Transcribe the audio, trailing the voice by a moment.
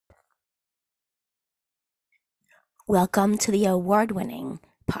Welcome to the award-winning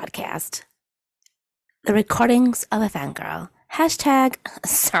podcast, The Recordings of a Fangirl. Hashtag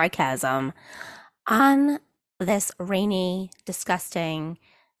sarcasm. On this rainy, disgusting,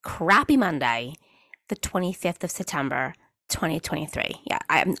 crappy Monday, the 25th of September, 2023. Yeah,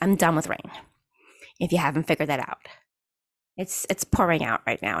 I'm done with rain. If you haven't figured that out. It's pouring out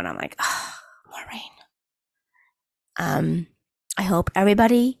right now, and I'm like, oh, more rain. I hope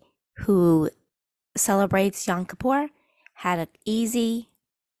everybody who celebrates Yom Kippur had an easy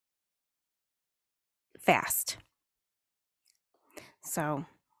fast. So,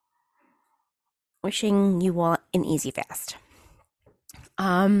 wishing you all an easy fast.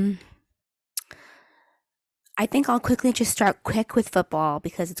 I think I'll quickly just start quick with football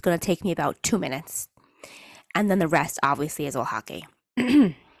because it's going to take me about 2 minutes. And then the rest, obviously, is all hockey.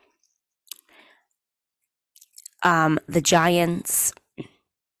 The Giants,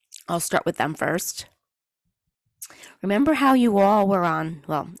 I'll start with them first. Remember how you all were on,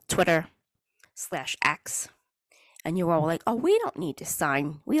 Twitter/X, and you were all like, oh, we don't need to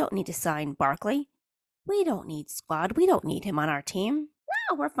sign Barkley. We don't need squad. We don't need him on our team.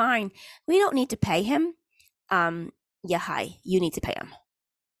 No, we're fine. We don't need to pay him. You need to pay him.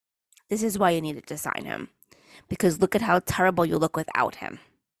 This is why you needed to sign him. Because look at how terrible you look without him.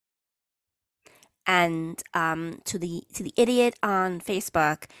 And to the idiot on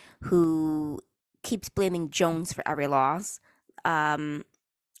Facebook who keeps blaming Jones for every loss,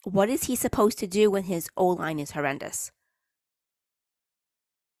 what is he supposed to do when his O-line is horrendous?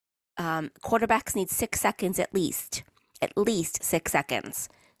 Quarterbacks need 6 seconds at least 6 seconds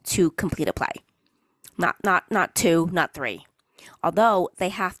to complete a play. Not 2, not 3. Although they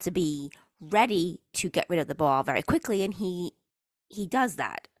have to be ready to get rid of the ball very quickly, and he does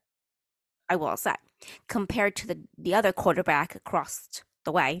that, I will say, compared to the other quarterback across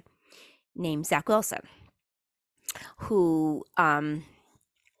the way named Zach Wilson, who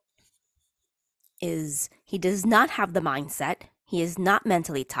he does not have the mindset. He is not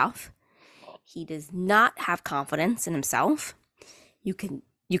mentally tough. He does not have confidence in himself. You can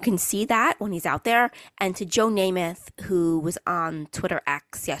see that when he's out there. And to Joe Namath, who was on Twitter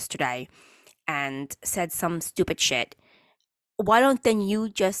X yesterday and said some stupid shit, why don't then you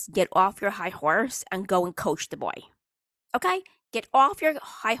just get off your high horse and go and coach the boy? Okay? Get off your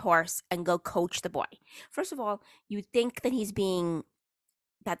high horse and go coach the boy. First of all, you think that he's being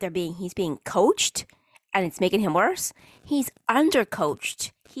coached and it's making him worse? He's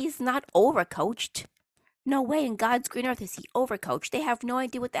undercoached. He's not overcoached. No way in God's green earth is he overcoached. They have no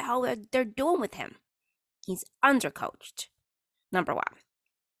idea what the hell they're doing with him. He's undercoached. Number one.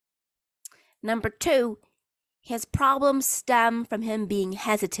 Number two, his problems stem from him being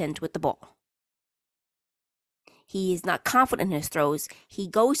hesitant with the ball. He is not confident in his throws. He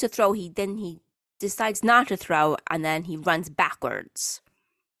goes to throw, he decides not to throw, and then he runs backwards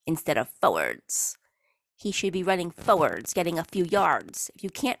instead of forwards. He should be running forwards, getting a few yards. If you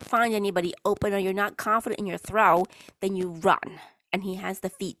can't find anybody open or you're not confident in your throw, then you run. And he has the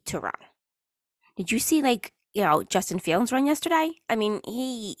feet to run. Did you see, Justin Fields run yesterday? I mean,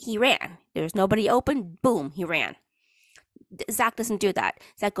 he ran. There was nobody open. Boom, he ran. Zach doesn't do that.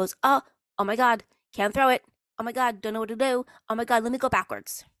 Zach goes, oh my God, can't throw it. Oh my God, don't know what to do. Oh my God, let me go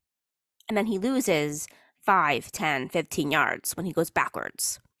backwards. And then he loses 5, 10, 15 yards when he goes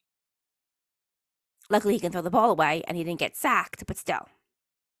backwards. Luckily, he can throw the ball away, and he didn't get sacked, but still.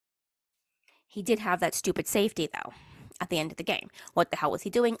 He did have that stupid safety, though, at the end of the game. What the hell was he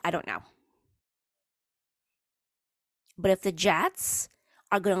doing? I don't know. But if the Jets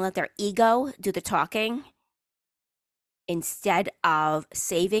are going to let their ego do the talking, instead of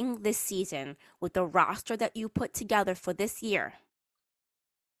saving this season with the roster that you put together for this year,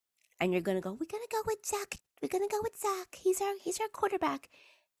 and you're going to go, we're going to go with Zach. We're going to go with Zach. He's our quarterback.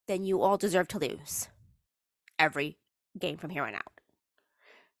 Then you all deserve to lose every game from here on out.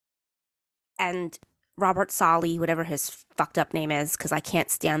 And Robert Solly, whatever his fucked up name is, because I can't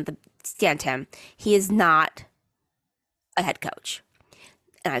stand him, he is not a head coach.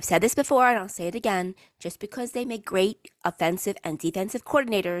 And I've said this before, and I'll say it again, just because they make great offensive and defensive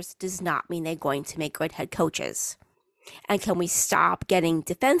coordinators does not mean they're going to make great head coaches. And can we stop getting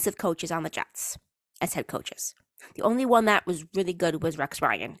defensive coaches on the Jets as head coaches? The only one that was really good was Rex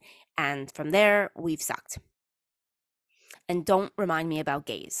Ryan. And from there, we've sucked. And don't remind me about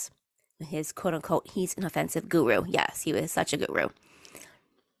Gaze. His quote-unquote, he's an offensive guru. Yes, he was such a guru.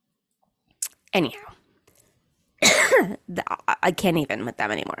 Anyhow, I can't even with them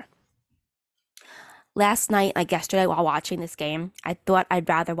anymore. Last night, yesterday, while watching this game, I thought I'd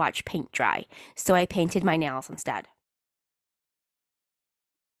rather watch paint dry. So I painted my nails instead.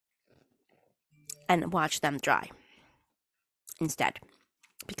 And watched them dry. instead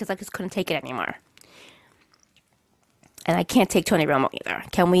because I just couldn't take it anymore. And I can't take Tony Romo either.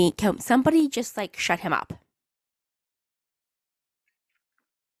 Can somebody just like shut him up?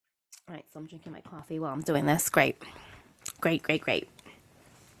 All right, so I'm drinking my coffee while I'm doing this. Great. All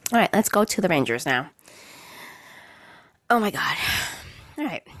right, let's go to the Rangers now. Oh my God. All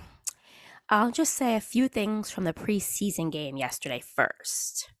right. I'll just say a few things from the preseason game yesterday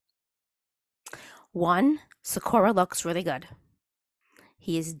first. 1, Sakura looks really good.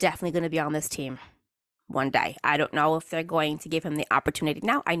 He is definitely going to be on this team one day. I don't know if they're going to give him the opportunity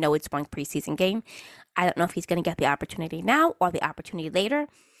now. I know it's one preseason game. I don't know if he's going to get the opportunity now or the opportunity later,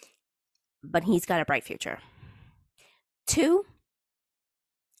 but he's got a bright future. 2,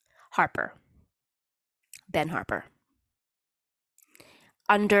 Harpur. Ben Harpur.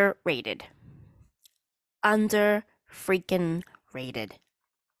 Underrated. Under-freaking rated.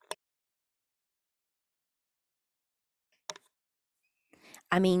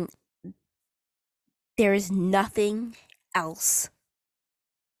 I mean, there is nothing else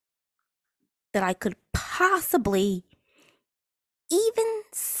that I could possibly even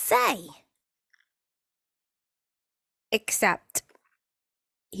say except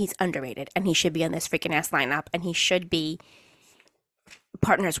he's underrated and he should be on this freaking ass lineup and he should be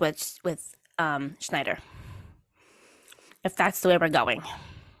partners with Schneider. If that's the way we're going.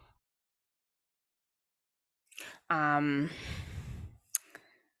 I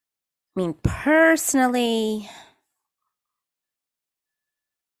mean, personally,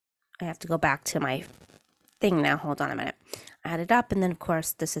 I have to go back to my thing now. Hold on a minute. I had it up, and then, of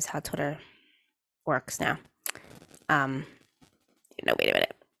course, this is how Twitter works now. No, wait a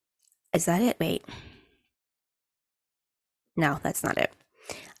minute. Is that it? Wait. No, that's not it.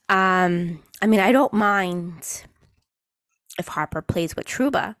 I mean, I don't mind if Harpur plays with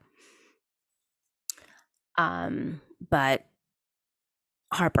Trouba. But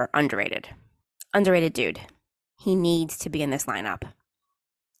Harpur, underrated. Underrated dude. He needs to be in this lineup.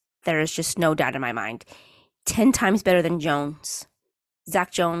 There is just no doubt in my mind. 10 times better than Jones.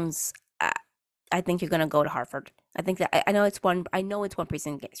 Zach Jones, I think you're going to go to Hartford. I think that I know it's one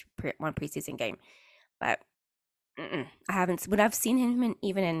preseason game, but I haven't. When I've seen him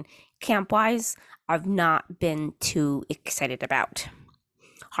even in camp wise, I've not been too excited about.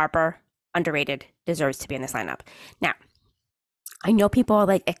 Harpur, underrated, deserves to be in this lineup. Now, I know people are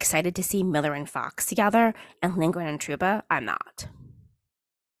like excited to see Miller and Fox together and Lindgren and Trouba. I'm not.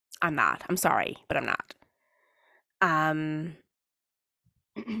 I'm sorry, but I'm not.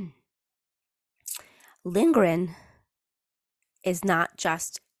 Lindgren is not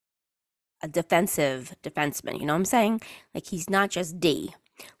just a defensive defenseman, you know what I'm saying? Like, he's not just D.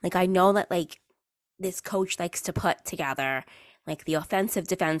 Like, I know that, like, this coach likes to put together, like, the offensive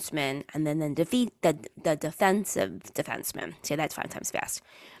defenseman and then defeat the defensive defenseman. Say that 5 times fast.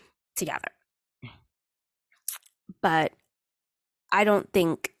 Together. But I don't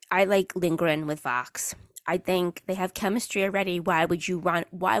think I like Lindgren with Fox. I think they have chemistry already. Why would you want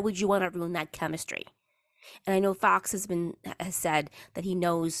to ruin that chemistry? And I know Fox has said that he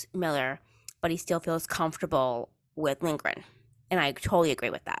knows Miller, but he still feels comfortable with Lindgren. And I totally agree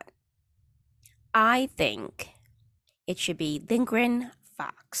with that. I think it should be Lindgren,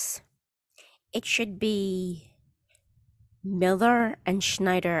 Fox. It should be Miller and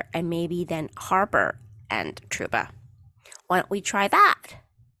Schneider and maybe then Harpur and Trouba. Why don't we try that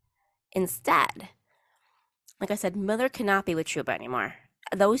instead? Like I said, Miller cannot be with Trouba anymore.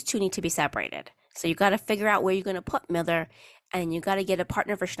 Those two need to be separated. So you got to figure out where you're going to put Miller, and you got to get a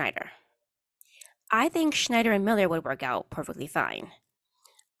partner for Schneider. I think Schneider and Miller would work out perfectly fine.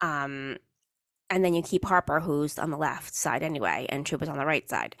 And then you keep Harpur, who's on the left side anyway, and Trouba's on the right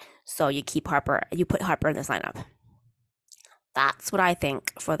side. So you put Harpur in this lineup. That's what I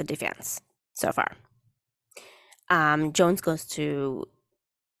think for the defense so far. Jones goes to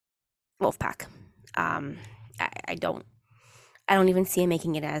Wolfpack. I don't even see him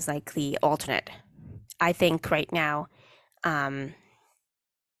making it as like the alternate. I think right now,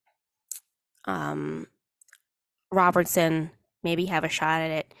 Robertson maybe have a shot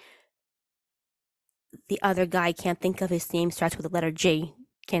at it. The other guy, can't think of his name, starts with the letter G.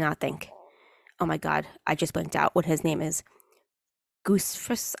 Cannot think. Oh my God, I just blanked out what his name is.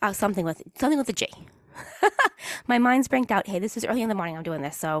 Goose, something with a G. My mind's blanked out. Hey, this is early in the morning. I'm doing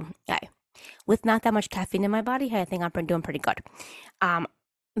this, so hey. With not that much caffeine in my body, hey, I think I'm doing pretty good.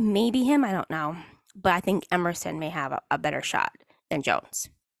 Maybe him, I don't know. But I think Emerson may have a better shot than Jones.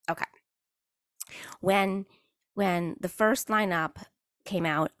 Okay. When the first lineup came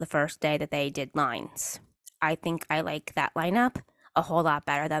out the first day that they did lines, I think I like that lineup a whole lot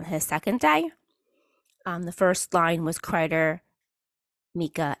better than his second day. The first line was Kreider,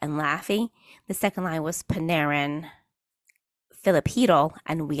 Mika, and Laffy. The second line was Panarin, Filipino,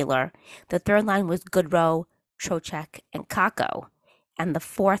 and Wheeler. The third line was Goodrow, Trocheck, and Kako. And the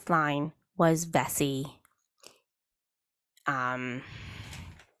fourth line was Vesey,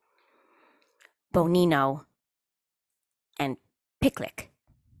 Bonino, and Picklick.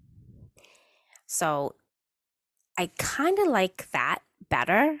 So I kind of like that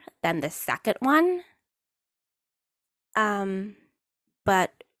better than the second one.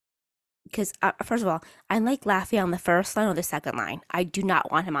 But because first of all, I like Laffy on the first line or the second line. I do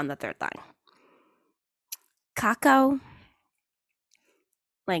not want him on the third line. Kako,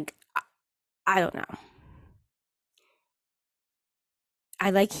 like, I don't know. I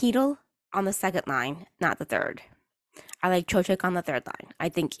like Heedle on the second line, not the third. I like Trocheck on the third line. I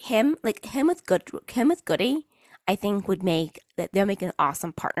think him with Goody, I think would make that they'll make an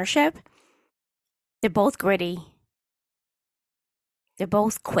awesome partnership. They're both gritty. They're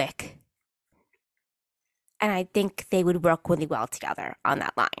both quick. And I think they would work really well together on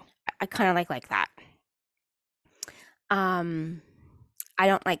that line. I kind of like that. I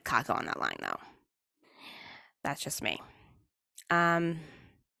don't like Kako on that line though. That's just me.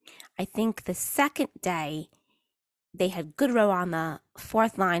 I think the second day they had Goodrow on the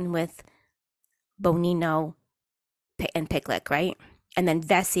fourth line with Bonino and Picklick, right? And then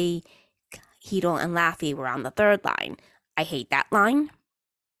Vesey, Heedle, and Laffy were on the third line. I hate that line.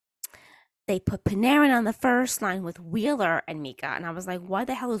 They put Panarin on the first line with Wheeler and Mika, and I was like, why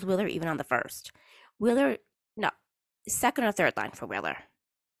the hell is Wheeler even on the first? Wheeler, no, second or third line for Wheeler.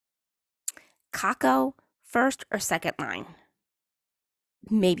 Kako, first or second line.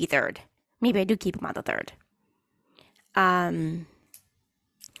 Maybe third. Maybe I do keep him on the third.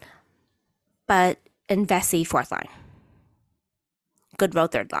 But and Vesey, fourth line.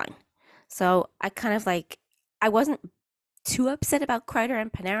 Goodrow, third line. So I kind of like, I wasn't too upset about Kreider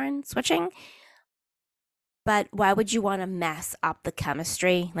and Panarin switching, but why would you want to mess up the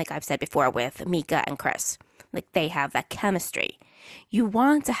chemistry, like I've said before, with Mika and Chris? Like, they have that chemistry. You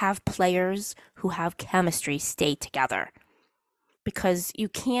want to have players who have chemistry stay together, because you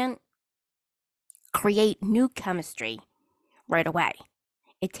can't create new chemistry right away.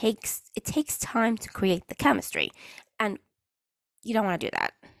 It takes time to create the chemistry, and you don't want to do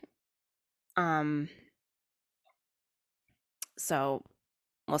that. So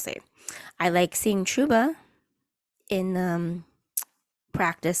we'll see. I like seeing Trouba in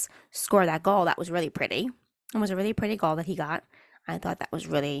practice score that goal. That was really pretty. It was a really pretty goal that he got. I thought that was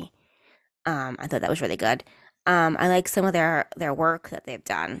really good. I like some of their work that they've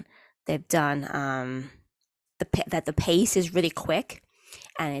done. They've done that the pace is really quick,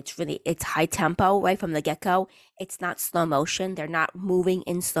 and it's high tempo right from the get-go. It's not slow motion. They're not moving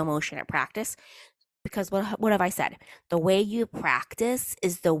in slow motion at practice, because what have I said? The way you practice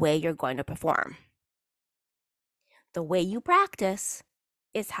is the way you're going to perform. The way you practice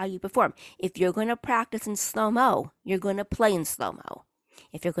is how you perform. If you're going to practice in slow-mo, you're going to play in slow-mo.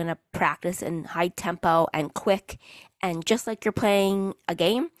 If you're going to practice in high tempo and quick, and just like you're playing a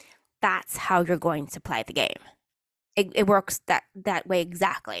game, that's how you're going to play the game. It works that way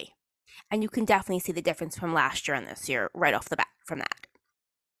exactly. And you can definitely see the difference from last year and this year right off the bat from that.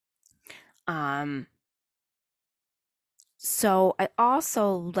 So I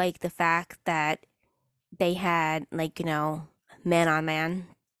also like the fact that they had, like, man on man,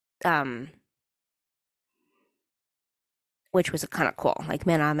 which was kind of cool, like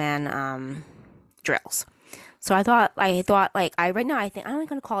man on man drills. So I thought like right now I think I'm not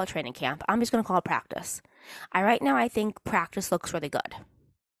going to call it training camp. I'm just going to call it practice. Right now I think practice looks really good.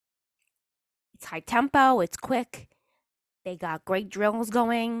 It's high tempo, it's quick. They got great drills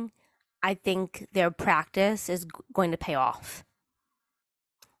going. I think their practice is going to pay off.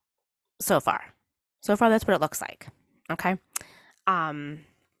 So far, that's what it looks like. Okay.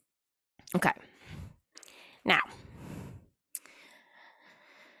 Okay. Now,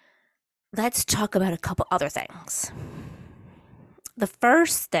 let's talk about a couple other things. The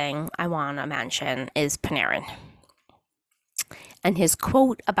first thing I want to mention is Panarin and his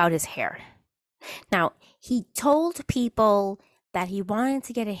quote about his hair. Now, he told people that he wanted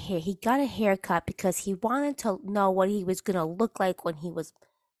to get he got a haircut because he wanted to know what he was going to look like when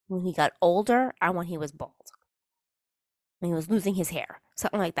he got older and when he was bald. When he was losing his hair,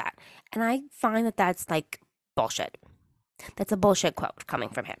 something like that. And I find that that's like bullshit. That's a bullshit quote coming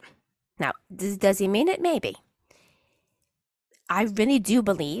from him. Now, does he mean it? Maybe. I really do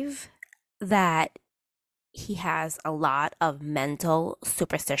believe that he has a lot of mental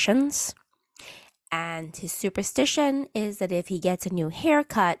superstitions. And his superstition is that if he gets a new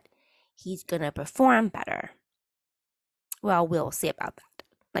haircut, he's going to perform better. Well, we'll see about that.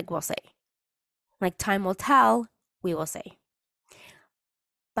 Like, we'll see. Like, time will tell, we will see.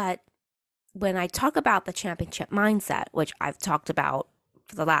 But when I talk about the championship mindset, which I've talked about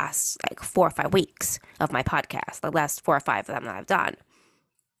for the last like 4 or 5 weeks of my podcast, the last 4 or 5 of them that I've done,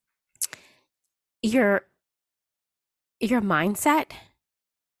 your mindset,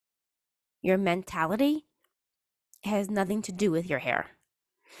 your mentality has nothing to do with your hair.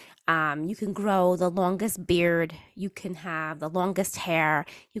 You can grow the longest beard, you can have the longest hair,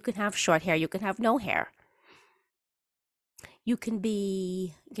 you can have short hair, you can have no hair. You can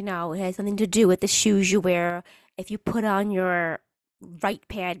be, it has something to do with the shoes you wear. If you put on your right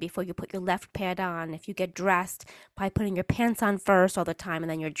pad before you put your left pad on, if you get dressed by putting your pants on first all the time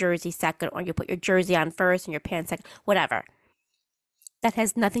and then your jersey second, or you put your jersey on first and your pants second, whatever. That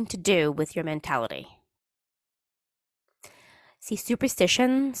has nothing to do with your mentality. See,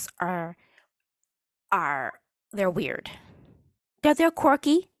 superstitions they're weird. They're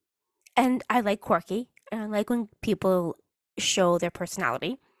quirky, and I like quirky, and I like when people show their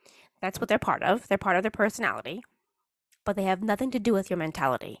personality. That's what they're part of. They're part of their personality, but they have nothing to do with your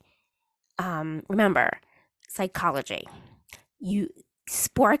mentality. Remember, psychology.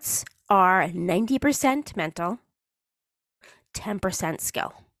 Sports are 90% mental, 10%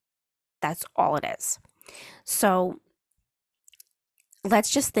 skill. That's all it is. So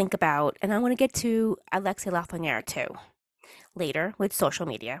let's just think about, and I want to get to Alexei Lafreniere too later with social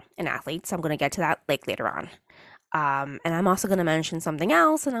media and athletes. I'm going to get to that like later on. And I'm also going to mention something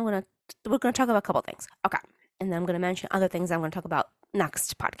else, and we're going to talk about a couple things. Okay. And then I'm going to mention other things I'm going to talk about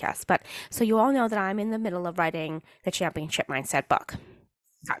next podcast. But so you all know that I'm in the middle of writing the Championship Mindset book.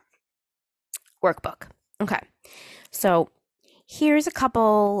 Okay. Workbook. Okay. So here's a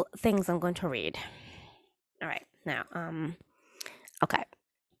couple things I'm going to read. All right. Now, okay.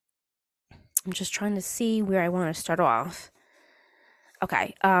 I'm just trying to see where I want to start off.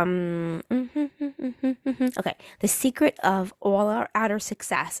 Okay. Okay. The secret of all our outer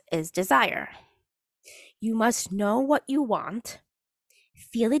success is desire. You must know what you want,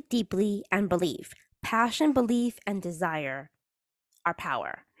 feel it deeply, and believe. Passion, belief, and desire are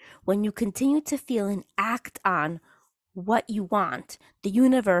power. When you continue to feel and act on what you want, the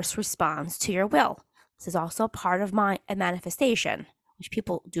universe responds to your will. This is also part of a manifestation, which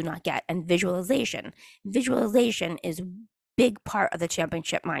people do not get, and visualization. Visualization is a big part of the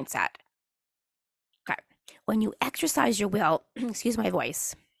championship mindset. Okay. When you exercise your will, excuse my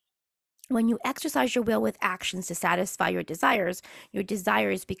voice. When you exercise your will with actions to satisfy your desires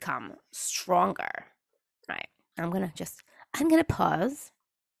become stronger. All right. I'm going to pause,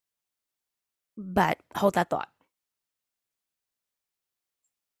 but hold that thought.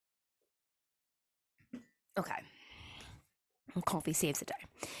 Okay. Coffee saves the day.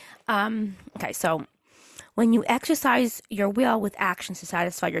 Okay. So when you exercise your will with actions to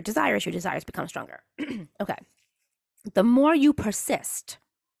satisfy your desires become stronger. Okay. The more you persist,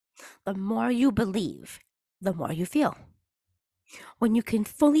 the more you believe, the more you feel. When you can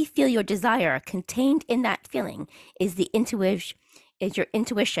fully feel your desire, contained in that feeling is your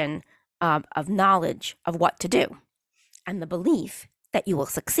intuition of knowledge of what to do, and the belief that you will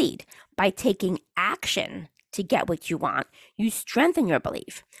succeed. By taking action to get what you want, you strengthen your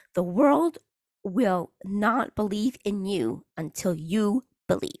belief. The world will not believe in you until you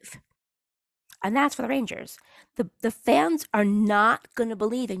believe. And that's for the Rangers. The fans are not going to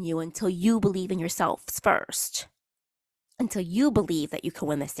believe in you until you believe in yourself first. Until you believe that you can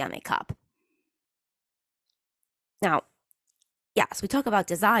win the Stanley Cup. Now, yes, we talk about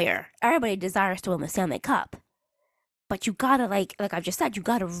desire. Everybody desires to win the Stanley Cup. But you gotta, like I've just said, you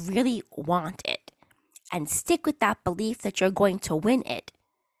gotta really want it. And stick with that belief that you're going to win it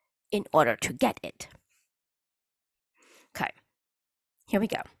in order to get it. Okay, here we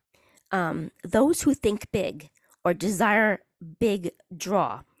go. Those who think big or desire big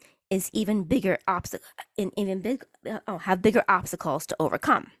draw is even bigger have bigger obstacles to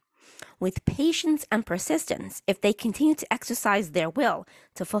overcome. With patience and persistence, if they continue to exercise their will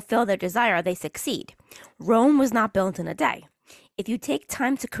to fulfill their desire, they succeed. Rome was not built in a day. If you take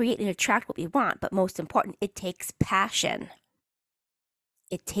time to create and attract what we want, but most important, it takes passion.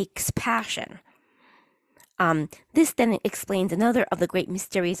 It takes passion. This then explains another of the great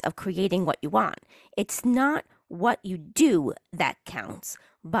mysteries of creating what you want. It's not what you do that counts,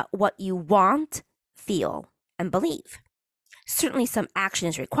 but what you want, feel, and believe. Certainly some action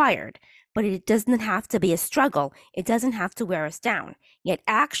is required, but it doesn't have to be a struggle. It doesn't have to wear us down. Yet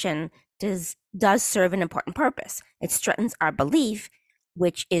action does serve an important purpose. It strengthens our belief,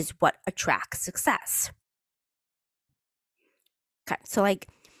 which is what attracts success. Okay, so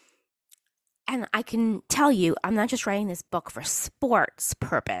And I can tell you, I'm not just writing this book for sports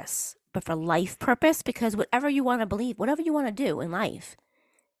purpose, but for life purpose, because whatever you want to believe, whatever you want to do in life,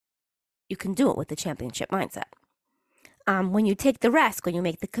 you can do it with the championship mindset. When you take the risk, when you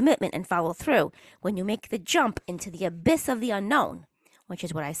make the commitment and follow through, when you make the jump into the abyss of the unknown, which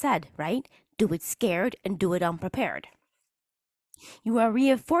is what I said, right? Do it scared and do it unprepared. You are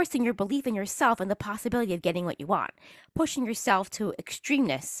reinforcing your belief in yourself and the possibility of getting what you want. Pushing yourself to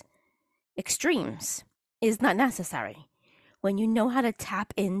extremes is not necessary when you know how to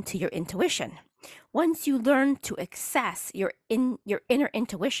tap into your intuition. Once you learn to access your inner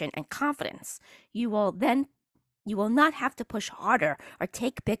intuition and confidence, you will not have to push harder or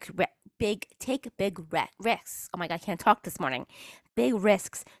take big risks. Oh my God, I can't talk this morning. Big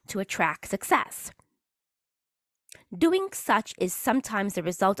risks to attract success. Doing such is sometimes the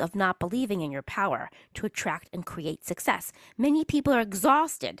result of not believing in your power to attract and create success. Many people are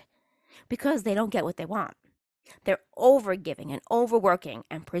exhausted because they don't get what they want. They're overgiving and overworking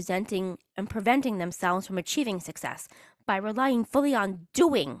and preventing themselves from achieving success by relying fully on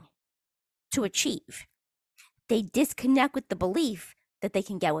doing to achieve. They disconnect with the belief that they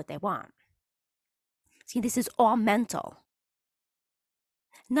can get what they want. See, this is all mental.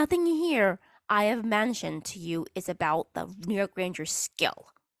 Nothing here I have mentioned to you is about the New York Rangers' skill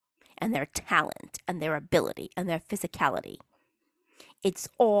and their talent and their ability and their physicality. It's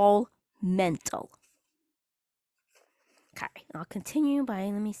all mental. Okay, I'll continue by,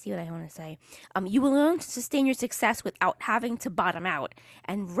 let me see what I want to say. You will learn to sustain your success without having to bottom out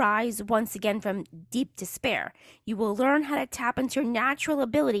and rise once again from deep despair. You will learn how to tap into your natural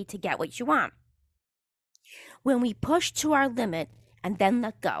ability to get what you want. When we push to our limit and then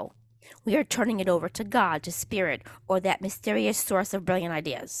let go, we are turning it over to God, to Spirit, or that mysterious source of brilliant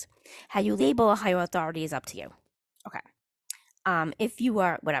ideas. How you label a higher authority is up to you. Okay. If you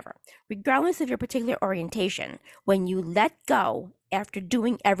are, whatever, regardless of your particular orientation, when you let go after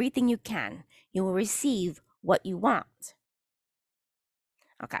doing everything you can, you will receive what you want.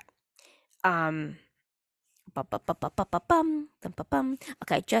 Okay.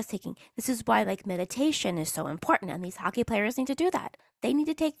 Okay, just taking, this is why like meditation is so important, and these hockey players need to do that. They need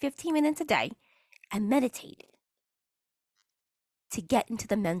to take 15 minutes a day and meditate to get into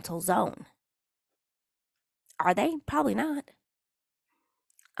the mental zone. Are they? Probably not.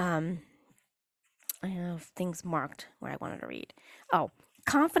 I have things marked where I wanted to read. Oh,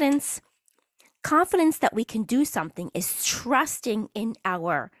 confidence that we can do something is trusting in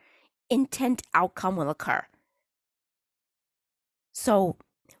our intent outcome will occur. So,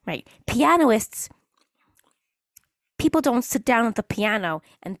 right, pianists, people don't sit down at the piano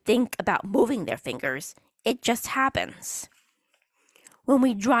and think about moving their fingers. It just happens. When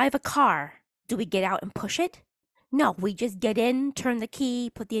we drive a car, do we get out and push it? No, we just get in, turn the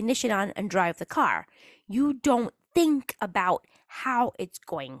key, put the ignition on, and drive the car. You don't think about how it's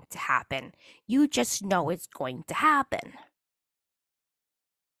going to happen. You just know it's going to happen.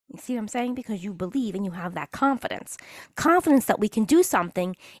 You see what I'm saying? Because you believe and you have that confidence. Confidence that we can do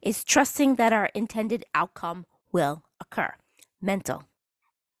something is trusting that our intended outcome will occur. Mental.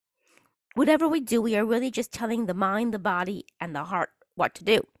 Whatever we do, we are really just telling the mind, the body, and the heart what to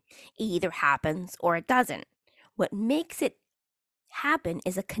do. It either happens or it doesn't. What makes it happen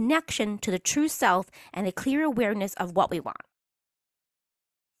is a connection to the true self and a clear awareness of what we want.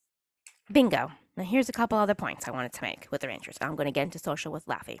 Bingo. Now here's a couple other points I wanted to make with the Rangers. I'm going to get into social with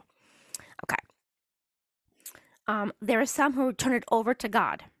Laffy. Okay. There are some who turn it over to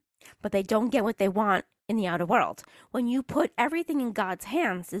God, but they don't get what they want in the outer world. When you put everything in God's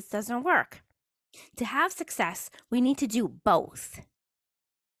hands, this doesn't work. To have success, we need to do both.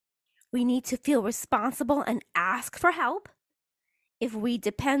 We need to feel responsible and ask for help. If we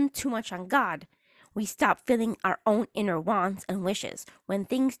depend too much on God, we stop feeling our own inner wants and wishes. When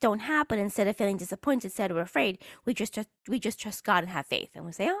things don't happen, instead of feeling disappointed, sad, or afraid, we just trust God and have faith. And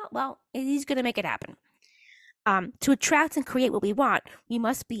we say, oh, well, He's going to make it happen. To attract and create what we want, we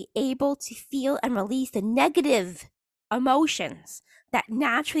must be able to feel and release the negative emotions that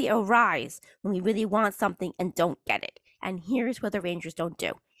naturally arise when we really want something and don't get it. And here's what the Rangers don't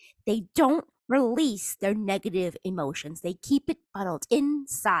do. They don't release their negative emotions. They keep it bottled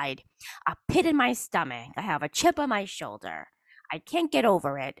inside. A pit in my stomach. I have a chip on my shoulder. I can't get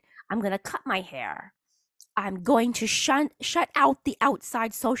over it. I'm going to cut my hair. I'm going to shut out the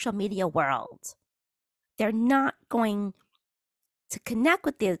outside social media world. They're not going to connect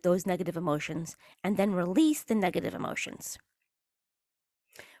with those negative emotions and then release the negative emotions.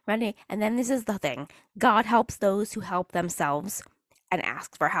 Right? And then this is the thing. God helps those who help themselves and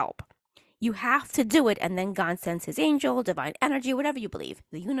ask for help. You have to do it, and then God sends his angel, divine energy, whatever you believe,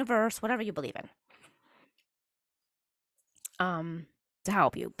 the universe, whatever you believe in, to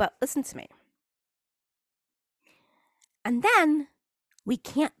help you. But listen to me. And then we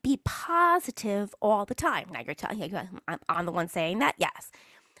can't be positive all the time. Now you're telling I'm the one saying that. Yes,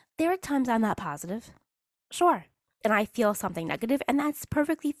 there are times I'm not positive. Sure. And I feel something negative, and that's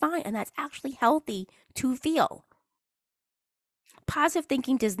perfectly fine. And that's actually healthy to feel. Positive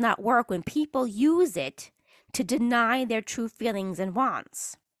thinking does not work when people use it to deny their true feelings and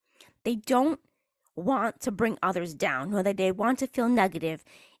wants. They don't want to bring others down, nor that they want to feel negative.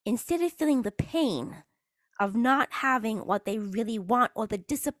 Instead of feeling the pain of not having what they really want or the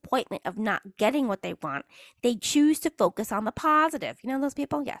disappointment of not getting what they want, they choose to focus on the positive. You know those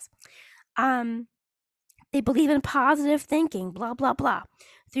people? Yes. They believe in positive thinking, blah, blah, blah.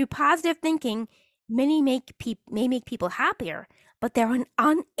 Through positive thinking, many may make people happier, but they're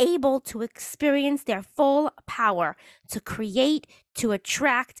unable to experience their full power to create, to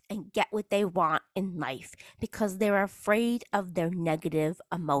attract, and get what they want in life because they're afraid of their negative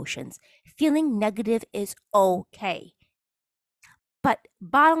emotions. Feeling negative is okay. But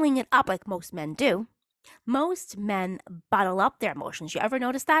bottling it up like most men do, most men bottle up their emotions. You ever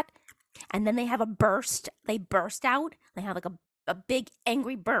notice that? And then they have a burst. They burst out. They have like a big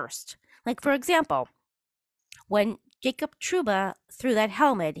angry burst. Like, for example, when Jacob Trouba threw that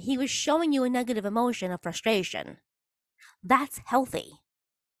helmet, he was showing you a negative emotion of frustration. That's healthy.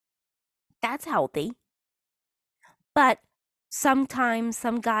 That's healthy. But sometimes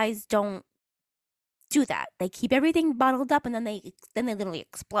some guys don't do that. They keep everything bottled up and then they literally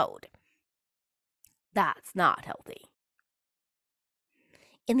explode. That's not healthy.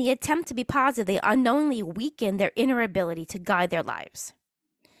 In the attempt to be positive, they unknowingly weaken their inner ability to guide their lives.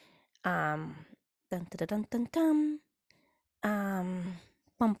 Dun, dun, dun, dun, dun. Bum,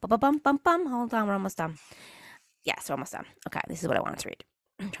 bum, bum, bum, bum. Hold on, we're almost done. Yes, we're almost done. Okay, this is what I wanted to read.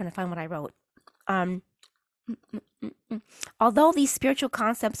 I'm trying to find what I wrote. Although these spiritual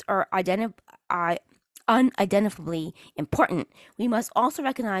concepts are unidentifiably important, we must also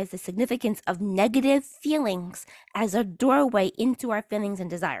recognize the significance of negative feelings as a doorway into our feelings and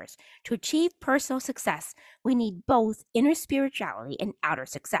desires. To achieve personal success, we need both inner spirituality and outer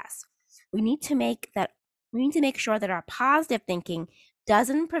success. We need to make sure that our positive thinking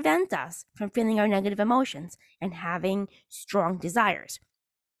doesn't prevent us from feeling our negative emotions and having strong desires.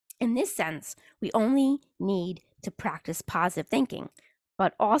 In this sense, we only need to practice positive thinking,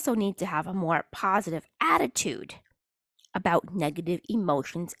 but also need to have a more positive attitude about negative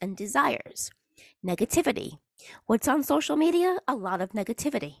emotions and desires. Negativity. What's on social media? A lot of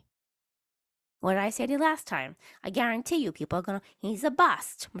negativity. What did I say to you last time? I guarantee you people are gonna, he's a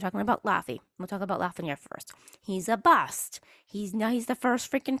bust. We're talking about Laffy. We'll talk about Laffy here first. He's a bust. He's the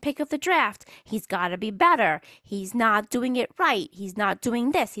first freaking pick of the draft. He's gotta be better. He's not doing it right. He's not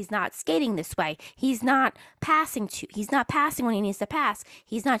doing this. He's not skating this way. He's not passing when he needs to pass.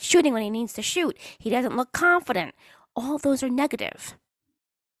 He's not shooting when he needs to shoot. He doesn't look confident. All those are negative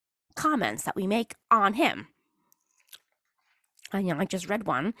comments that we make on him. I just read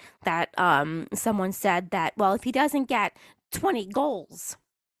one that someone said that, well, if he doesn't get 20 goals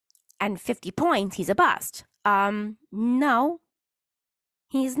and 50 points, he's a bust. No,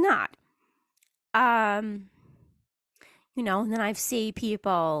 he's not. And then I see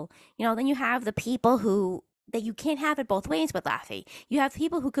people, then you have the people that you can't have it both ways with Laffy. You have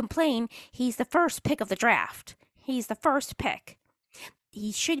people who complain he's the first pick of the draft. He's the first pick.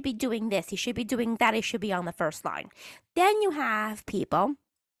 He should be doing this. He should be doing that. He should be on the first line. Then you have people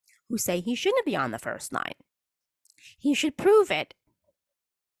who say he shouldn't be on the first line. He should prove it,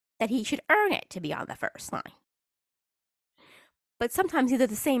 that he should earn it to be on the first line. But sometimes these are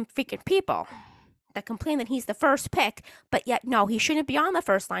the same freaking people that complain that he's the first pick, but yet, no, he shouldn't be on the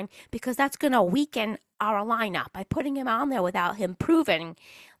first line because that's going to weaken our lineup by putting him on there without him proving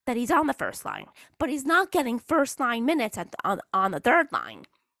that he's on the first line. But he's not getting first line minutes on the third line.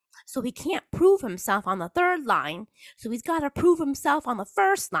 So he can't prove himself on the third line. So he's got to prove himself on the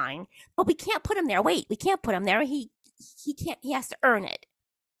first line. But we can't put him there. Wait, we can't put him there. He can't. He has to earn it.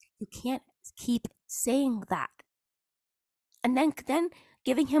 You can't keep saying that. And then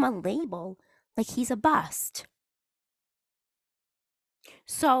giving him a label like he's a bust.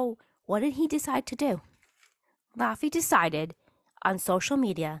 So what did he decide to do? Laffy decided on social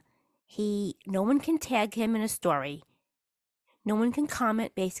media, no one can tag him in a story. No one can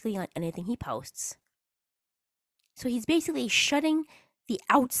comment basically on anything he posts. So he's basically shutting the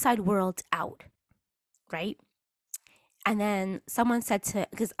outside world out, right? And then someone said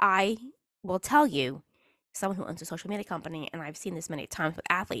because I will tell you, someone who owns a social media company, and I've seen this many times with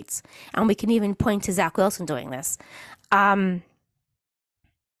athletes, and we can even point to Zach Wilson doing this. I'll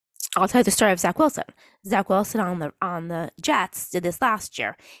tell you the story of Zach Wilson. Zach Wilson on the Jets did this last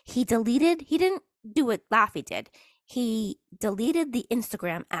year. He didn't do what Laffy did. He deleted the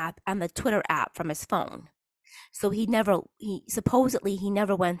Instagram app and the Twitter app from his phone. So he supposedly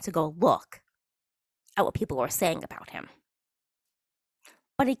never went to go look at what people were saying about him.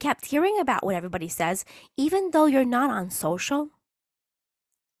 But he kept hearing about what everybody says. Even though you're not on social,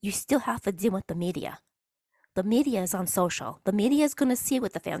 you still have to deal with the media. The media is on social. The media is going to see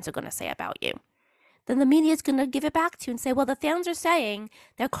what the fans are going to say about you. Then the media is going to give it back to you and say, well, the fans are saying,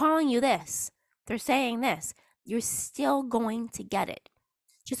 they're calling you this. They're saying this. You're still going to get it.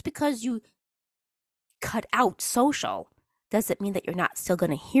 Just because you cut out social doesn't mean that you're not still going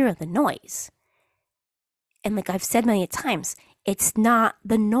to hear the noise. And like I've said many times, it's not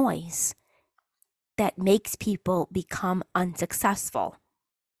the noise that makes people become unsuccessful.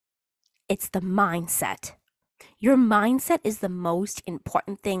 It's the mindset. Your mindset is the most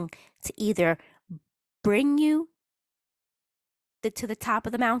important thing to either bring you to the top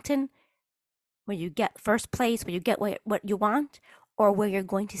of the mountain, where you get first place, where you get what you want, or where you're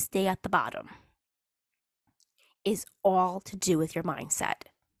going to stay at the bottom. Is all to do with your mindset.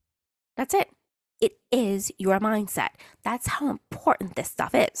 That's it. It is your mindset. That's how important this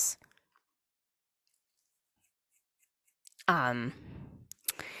stuff is. And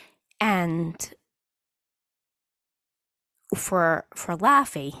for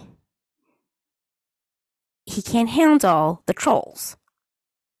Laffy, he can't handle the trolls.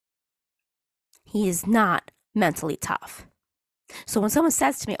 He is not mentally tough. So when someone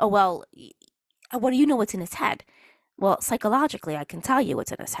says to me, oh, well, what do you know what's in his head? Well, psychologically, I can tell you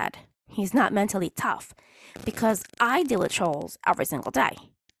what's in his head. He's not mentally tough, because I deal with trolls every single day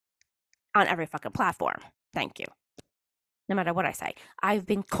on every fucking platform. Thank you. No matter what I say. I've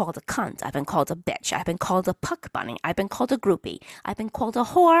been called a cunt. I've been called a bitch. I've been called a puck bunny. I've been called a groupie. I've been called a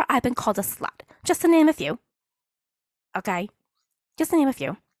whore. I've been called a slut. Just to name a few. Okay? Just to name a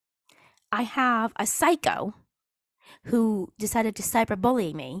few. I have a psycho who decided to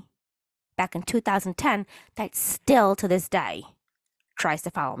cyberbully me back in 2010 that still to this day tries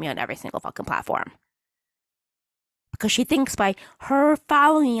to follow me on every single fucking platform. Because she thinks by her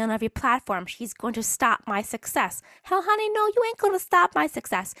following me on every platform, she's going to stop my success. Hell, honey, no, you ain't going to stop my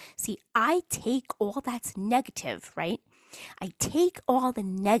success. See, I take all that's negative, right? I take all the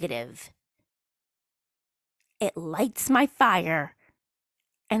negative. It lights my fire.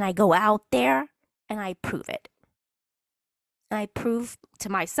 And I go out there and I prove it. And I prove to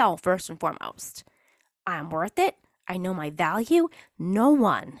myself, first and foremost, I'm worth it. I know my value. No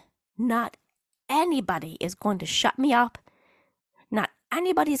one, not anybody is going to shut me up. Not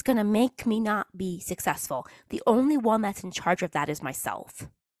anybody is going to make me not be successful. The only one that's in charge of that is myself.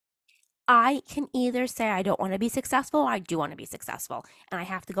 I can either say I don't want to be successful or I do want to be successful. And I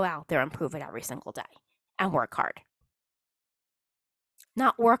have to go out there and prove it every single day and work hard.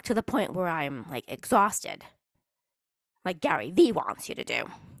 Not work to the point where I'm like exhausted, like Gary Vee wants you to do,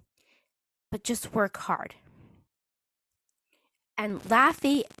 but just work hard. And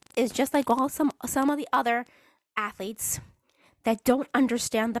Laffy is just like some of the other athletes that don't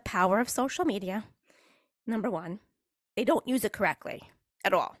understand the power of social media. Number one, they don't use it correctly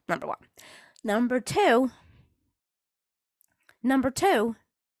at all. Number one. Number two,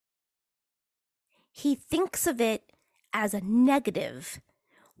 he thinks of it as a negative,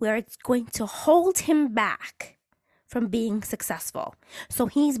 where it's going to hold him back from being successful. So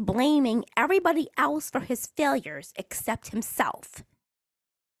he's blaming everybody else for his failures except himself.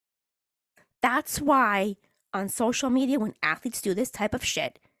 That's why on social media, when athletes do this type of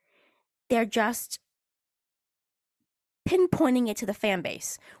shit, they're just pinpointing it to the fan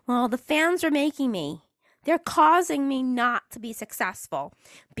base. Well, the fans are making me. They're causing me not to be successful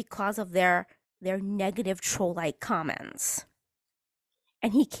because of their negative troll-like comments.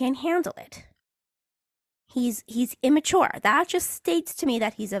 And he can't handle it. He's immature. That just states to me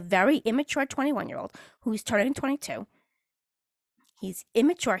that he's a very immature 21-year-old who's turning 22. He's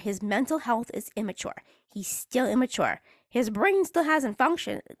immature. His mental health is immature. He's still immature. His brain still hasn't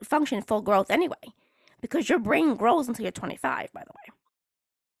functioned full growth anyway, because your brain grows until you're 25, by the way.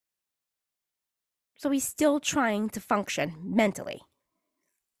 So he's still trying to function mentally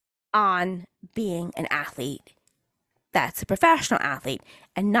on being an athlete that's a professional athlete.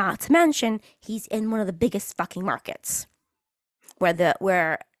 And not to mention, he's in one of the biggest fucking markets where the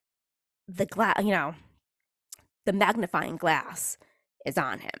glass, the magnifying glass is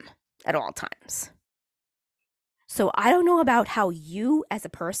on him at all times. So I don't know about how you as a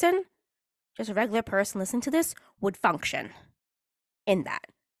person just a regular person listening to this would function in that.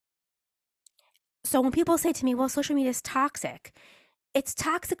 So when people say to me, well, social media is toxic, it's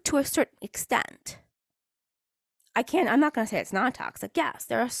toxic to a certain extent. I'm not going to say it's not toxic. Yes,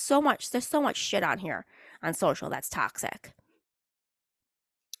 there's so much shit on here on social that's toxic.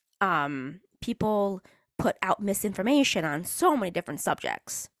 People put out misinformation on so many different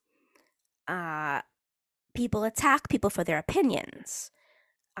subjects. People attack people for their opinions.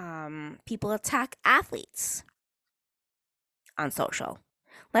 People attack athletes on social.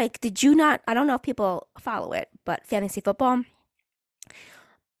 Like, did you not, I don't know if people follow it, but fantasy football,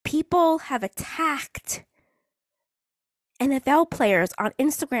 people have attacked NFL players on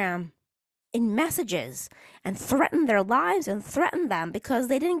Instagram in messages and threatened their lives and threatened them because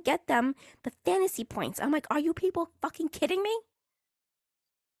they didn't get them the fantasy points. I'm like, are you people fucking kidding me?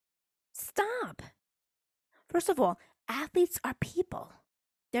 Stop. First of all, athletes are people.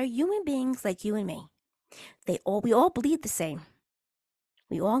 They're human beings like you and me. We all bleed the same.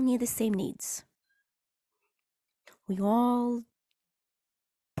 We all need the same needs. We all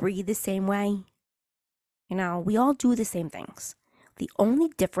breathe the same way. You know, we all do the same things. The only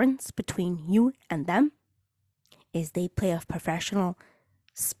difference between you and them is they play a professional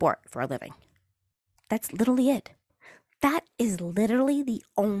sport for a living. That's literally it. That is literally the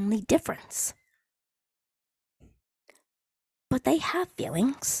only difference. But they have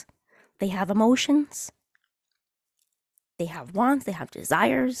feelings. They have emotions. They have wants. They have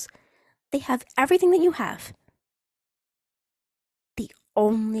desires. They have everything that you have. The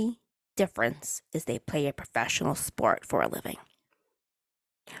only difference is they play a professional sport for a living.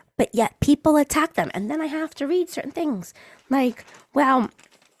 But yet people attack them. And then I have to read certain things. Like, well,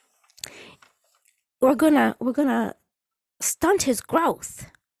 we're gonna stunt his growth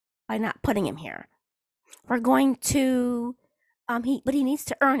by not putting him here. We're going to but he needs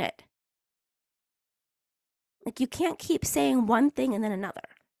to earn it. Like, you can't keep saying one thing and then another.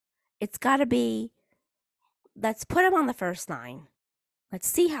 It's gotta be, let's put him on the first line. Let's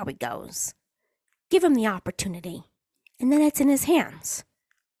see how he goes. Give him the opportunity. And then it's in his hands.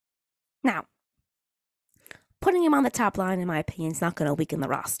 Now, putting him on the top line, in my opinion, is not going to weaken the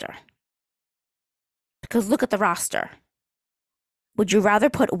roster. Because look at the roster. Would you rather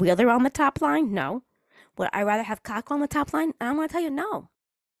put Wheeler on the top line? No. Would I rather have Kako on the top line? I'm going to tell you no.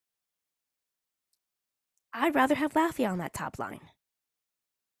 I'd rather have Laffy on that top line.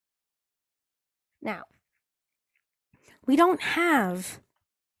 Now, we don't have,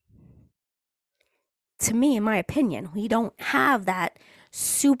 to me, in my opinion, we don't have that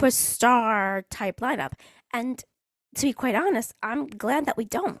superstar type lineup. And to be quite honest, I'm glad that we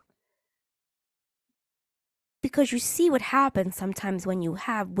don't. Because you see what happens sometimes when you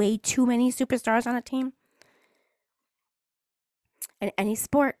have way too many superstars on a team. In any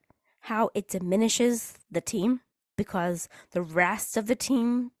sport, how it diminishes the team because the rest of the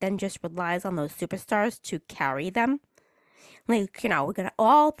team then just relies on those superstars to carry them. Like, you know, we're going to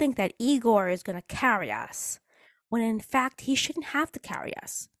all think that Igor is going to carry us, when in fact he shouldn't have to carry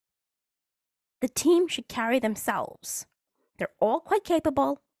us. The team should carry themselves. They're all quite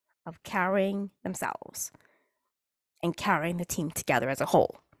capable of carrying themselves and carrying the team together as a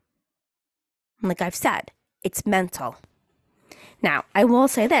whole. And like I've said, it's mental. Now, I will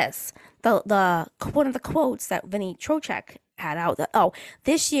say this. One of the quotes that Vinny T had out,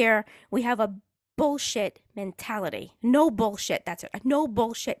 this year we have a bullshit mentality. No bullshit, that's it. A no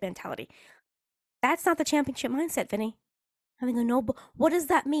bullshit mentality. That's not the championship mindset, Vinny. Having a no what does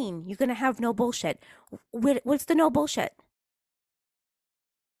that mean? You're going to have no bullshit. What's the no bullshit?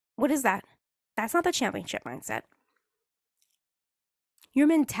 What is that? That's not the championship mindset. Your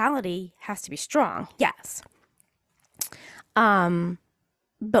mentality has to be strong, yes.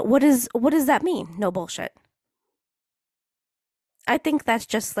 But what does that mean? No bullshit. I think that's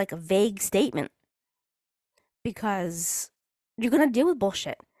just like a vague statement. Because you're gonna deal with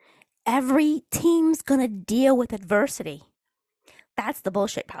bullshit. Every team's gonna deal with adversity. That's the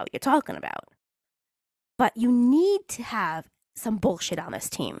bullshit pal you're talking about. But you need to have some bullshit on this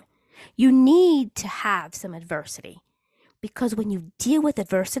team. You need to have some adversity. Because when you deal with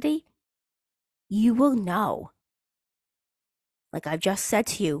adversity, you will know. Like I've just said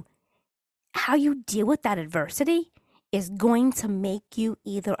to you, how you deal with that adversity is going to make you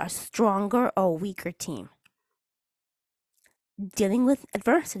either a stronger or weaker team. Dealing with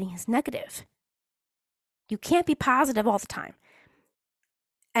adversity is negative. You can't be positive all the time.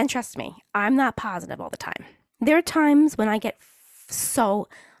 And trust me, I'm not positive all the time. There are times when I get so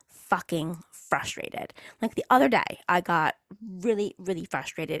fucking frustrated. Like the other day, I got really, really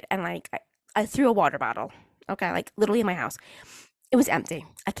frustrated and like I threw a water bottle. Okay, like literally in my house. It was empty.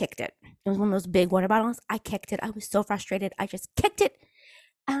 I kicked it. It was one of those big water bottles. I kicked it. I was so frustrated. I just kicked it.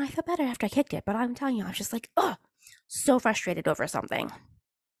 And I felt better after I kicked it. But I'm telling you, I was just like, ugh, so frustrated over something.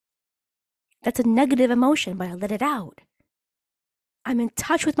 That's a negative emotion, but I let it out. I'm in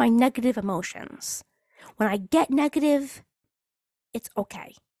touch with my negative emotions. When I get negative, it's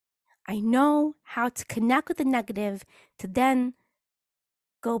okay. I know how to connect with the negative to then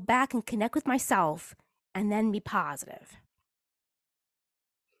go back and connect with myself and then be positive.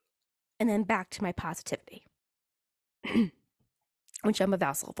 And then back to my positivity, which I'm a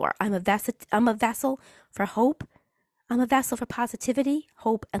vessel for. I'm a vessel for hope. I'm a vessel for positivity,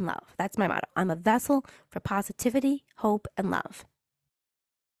 hope, and love. That's my motto. I'm a vessel for positivity, hope, and love.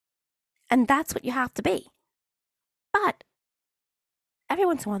 And that's what you have to be. But every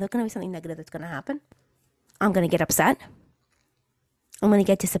once in a while, there's going to be something negative that's going to happen. I'm going to get upset. I'm going to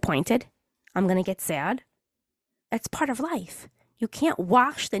get disappointed. I'm going to get sad. That's part of life. You can't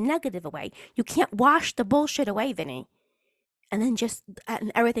wash the negative away. You can't wash the bullshit away, Vinny. And then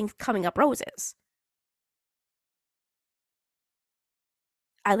and everything's coming up roses.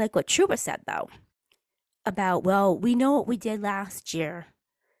 I like what Trouba said, though, about, well, we know what we did last year,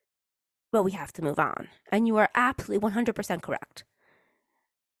 but we have to move on. And you are absolutely 100% correct.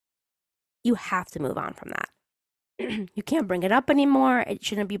 You have to move on from that. You can't bring it up anymore. It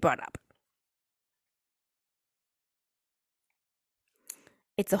shouldn't be brought up.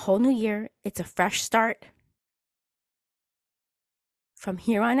 It's a whole new year. It's a fresh start. From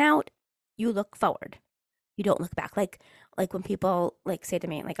here on out, you look forward. You don't look back. Like when people say to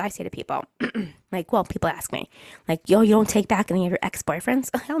me, like I say to people, people ask me, like, yo, you don't take back any of your ex-boyfriends?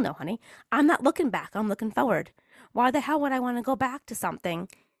 Oh, hell no, honey. I'm not looking back. I'm looking forward. Why the hell would I want to go back to something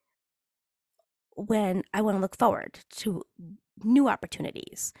when I want to look forward to new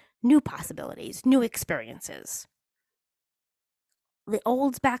opportunities, new possibilities, new experiences? The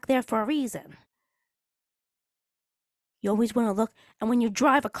old's back there for a reason. You always want to look. And when you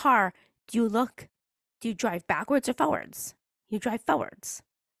drive a car, do you drive backwards or forwards? You drive forwards.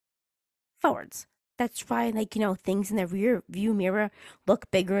 Forwards. That's why, things in the rear view mirror look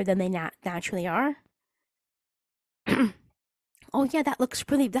bigger than they naturally are. Oh yeah, that looks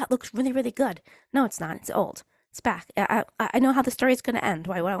really, really good. No, it's not. It's old. It's back. I know how the story is going to end.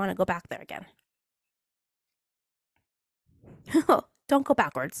 Why would I want to go back there again? Don't go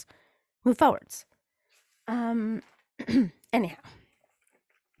backwards. Move forwards. Anyhow.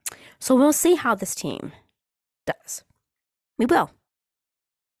 So we'll see how this team does. We will.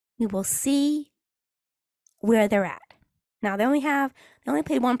 We will see where they're at. Now they only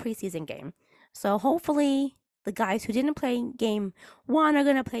played one preseason game. So hopefully the guys who didn't play game 1 are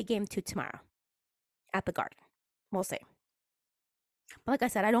going to play game 2 tomorrow at the Garden. We'll see. But like I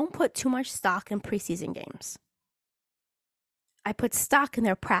said, I don't put too much stock in preseason games. I put stock in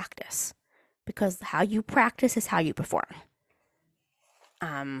their practice because how you practice is how you perform.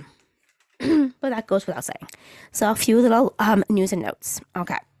 But that goes without saying. So a few little news and notes.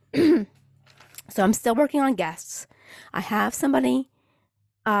 Okay. So I'm still working on guests. I have somebody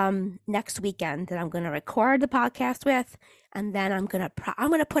next weekend that I'm going to record the podcast with, and then I'm going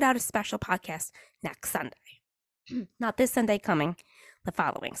to put out a special podcast next Sunday. Not this Sunday coming, the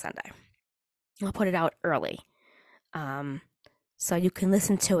following Sunday. I'll put it out early. So you can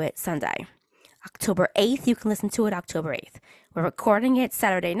listen to it Sunday. October 8th, you can listen to it October 8th. We're recording it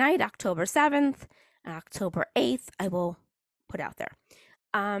Saturday night, October 7th. And October 8th, I will put out there.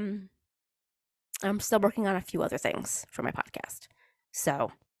 I'm still working on a few other things for my podcast.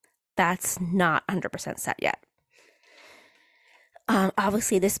 So that's not 100% set yet.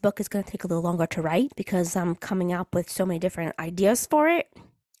 Obviously, this book is going to take a little longer to write because I'm coming up with so many different ideas for it.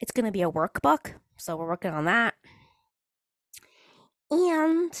 It's going to be a workbook, so we're working on that.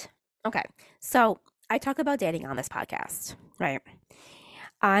 And, okay, so I talk about dating on this podcast, right?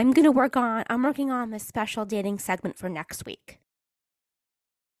 I'm working on this special dating segment for next week.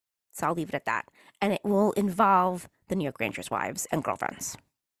 So I'll leave it at that. And it will involve the New York Rangers' wives and girlfriends.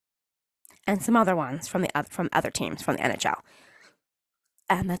 And some other ones from other teams from the NHL.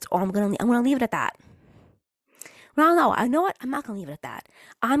 And that's all I'm going to leave it at that. Well, no, I know what? I'm not going to leave it at that.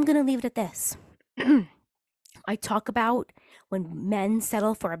 I'm going to leave it at this. I talk about when men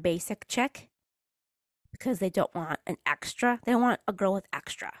settle for a basic chick because they don't want an extra. They don't want a girl with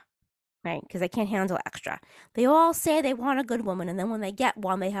extra, right? Because they can't handle extra. They all say they want a good woman, and then when they get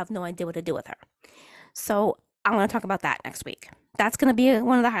one, they have no idea what to do with her. So I want to talk about that next week. That's going to be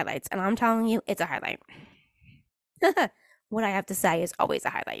one of the highlights, and I'm telling you, it's a highlight. What I have to say is always a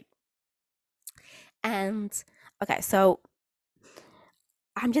highlight. And, okay, so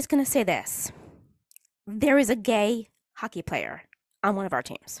I'm just going to say this. There is a gay hockey player on one of our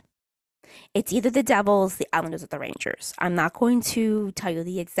teams. It's either the Devils, the Islanders, or the Rangers. I'm not going to tell you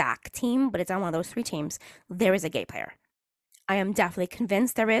the exact team, but it's on one of those three teams. There is a gay player. I am definitely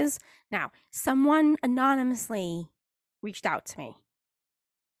convinced there is. Now, someone anonymously reached out to me,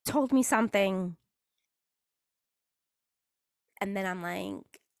 told me something, and then I'm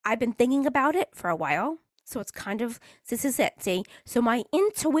like, I've been thinking about it for a while. So it's kind of, this is it, see? So my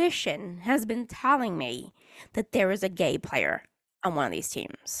intuition has been telling me that there is a gay player on one of these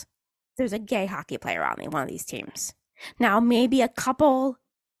teams. There's a gay hockey player on one of these teams. Now, maybe a couple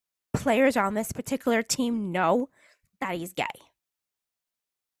players on this particular team know that he's gay.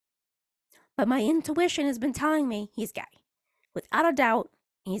 But my intuition has been telling me he's gay. Without a doubt,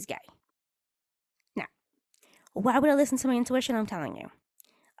 he's gay. Now, why would I listen to my intuition? I'm telling you.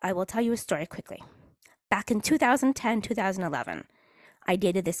 I will tell you a story quickly. Back in 2010, 2011, I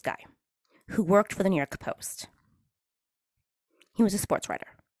dated this guy who worked for the New York Post. He was a sports writer.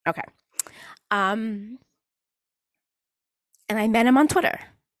 Okay. And I met him on Twitter.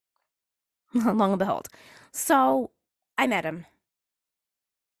 Long and behold. So I met him.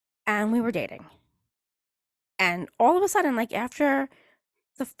 And we were dating. And all of a sudden, like after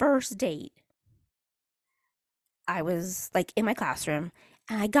the first date, I was like in my classroom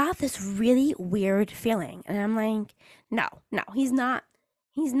and I got this really weird feeling. And I'm like, no, he's not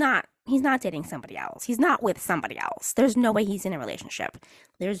dating somebody else. He's not with somebody else. There's no way he's in a relationship.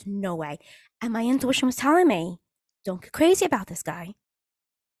 There's no way. And my intuition was telling me, don't get crazy about this guy.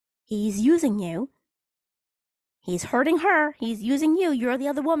 He's using you. He's hurting her. He's using you. You're the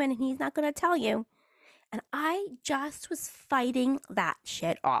other woman and he's not going to tell you. And I just was fighting that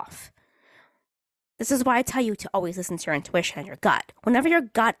shit off. This is why I tell you to always listen to your intuition and your gut. Whenever your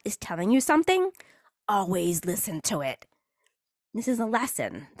gut is telling you something, always listen to it. This is a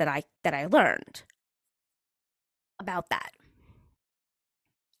lesson that I learned about that.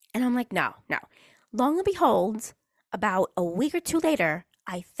 And I'm like, no. Long and behold, about a week or two later,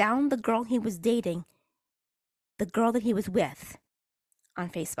 I found the girl he was dating, the girl that he was with, on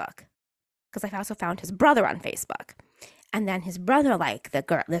Facebook. Because I also found his brother on Facebook. And then his brother liked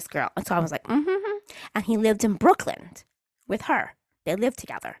this girl. And so I was like, And he lived in Brooklyn with her. They lived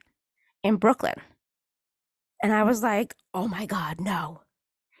together in Brooklyn. And I was like, oh my God, no.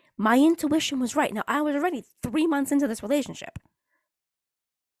 My intuition was right. Now, I was already 3 months into this relationship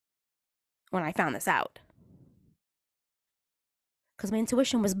when I found this out. Because my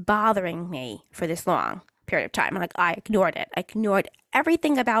intuition was bothering me for this long period of time. And I ignored it. I ignored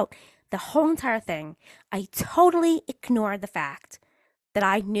everything about the whole entire thing. I totally ignored the fact that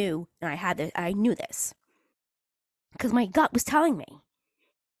I knew, and I knew this. Because my gut was telling me,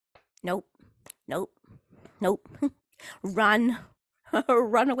 nope. Run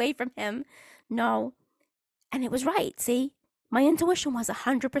away from him. No. And it was right, see? My intuition was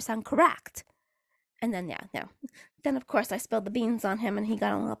 100% correct. And then, Then, of course, I spilled the beans on him and he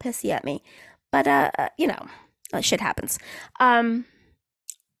got a little pissy at me. But, shit happens.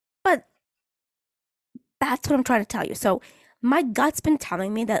 But that's what I'm trying to tell you. So my gut's been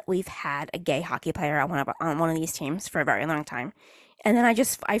telling me that we've had a gay hockey player on one of these teams for a very long time. And then I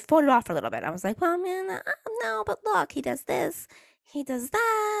fought it off a little bit. I was like, well, man, no, but look, he does this, he does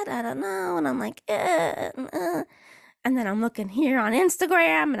that, I don't know. And I'm like, And then I'm looking here on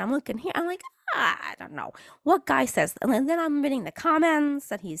Instagram, and I'm looking here. I'm like, I don't know what guy says. And then I'm reading the comments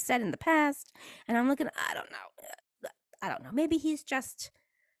that he's said in the past, and I'm looking, I don't know. Maybe he's just,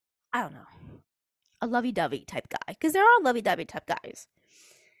 I don't know, a lovey-dovey type guy. Because there are lovey-dovey type guys.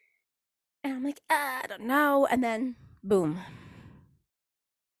 And I'm like, I don't know. And then, boom.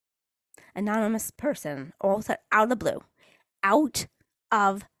 Anonymous person, all of a sudden, out of the blue. Out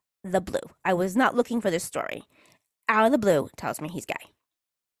of the blue. I was not looking for this story. Out of the blue, tells me he's gay.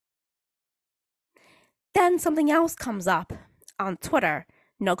 Then something else comes up on Twitter.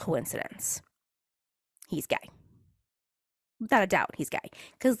 No coincidence. He's gay. Without a doubt, he's gay.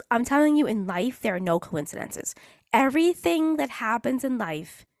 Because I'm telling you, in life, there are no coincidences. Everything that happens in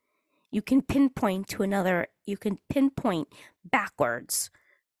life, you can pinpoint backwards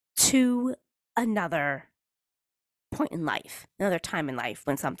to another point in life, another time in life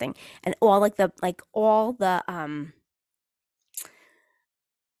when something, and all the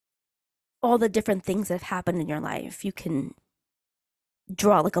different things that have happened in your life, you can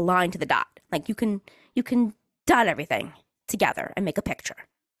draw like a line to the dot. Like you can dot everything together and make a picture.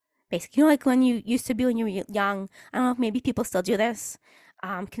 Basically, like when you used to be when you were young, I don't know if maybe people still do this,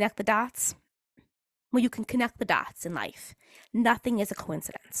 connect the dots. Well, you can connect the dots in life. Nothing is a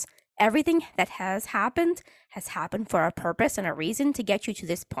coincidence. Everything that has happened for a purpose and a reason to get you to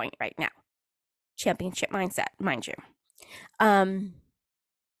this point right now. Championship mindset, mind you. Um,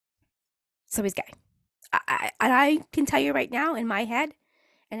 so he's gay. I can tell you right now, in my head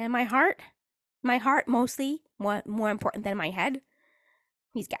and in my heart mostly more important than my head,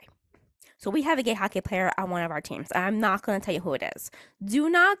 he's gay. So we have a gay hockey player on one of our teams. I'm not going to tell you who it is. Do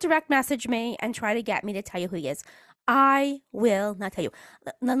not direct message me and try to get me to tell you who he is. I will not tell you.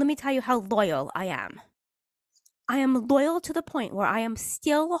 Let me tell you how loyal I am. I am loyal to the point where I am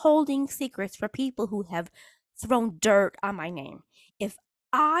still holding secrets for people who have thrown dirt on my name. If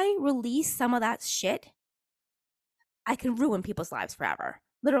I release some of that shit, I can ruin people's lives forever.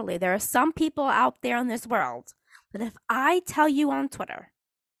 Literally, there are some people out there in this world that if I tell you on Twitter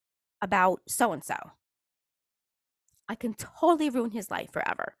about so and so, I can totally ruin his life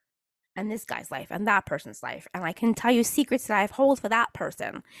forever. And this guy's life and that person's life. And I can tell you secrets that I've hold for that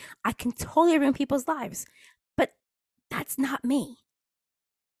person. I can totally ruin people's lives. But that's not me.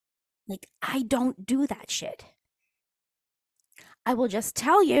 Like, I don't do that shit. I will just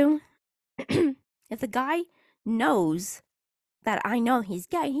tell you if the guy knows that I know he's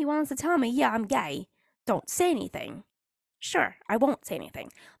gay, he wants to tell me, yeah, I'm gay. Don't say anything. Sure, I won't say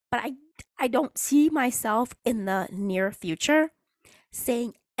anything. But I don't see myself in the near future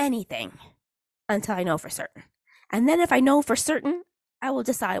saying anything until I know for certain. And then if I know for certain, I will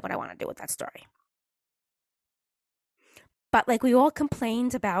decide what I want to do with that story. But like we all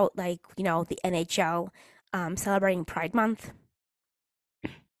complained about, like, you know, the NHL celebrating Pride Month.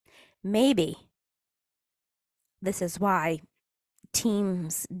 Maybe this is why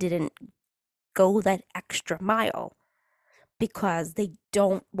teams didn't go that extra mile, because they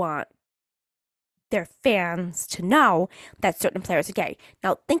don't want their fans to know that certain players are gay.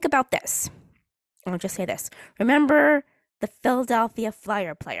 Now, think about this. I'll just say this. Remember the Philadelphia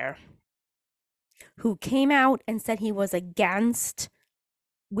Flyer player who came out and said he was against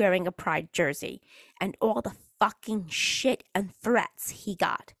wearing a Pride jersey and all the fucking shit and threats he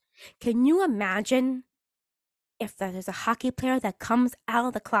got? Can you imagine if there's a hockey player that comes out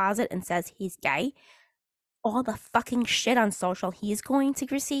of the closet and says he's gay? All the fucking shit on social he's going to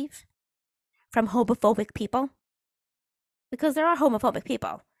receive from homophobic people? Because there are homophobic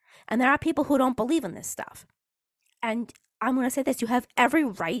people, and there are people who don't believe in this stuff. And I'm going to say this, you have every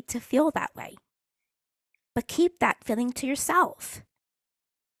right to feel that way. But keep that feeling to yourself.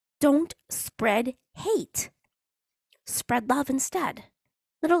 Don't spread hate. Spread love instead.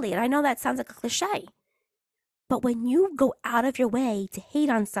 Literally, and I know that sounds like a cliche, but when you go out of your way to hate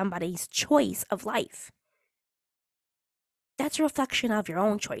on somebody's choice of life, that's a reflection of your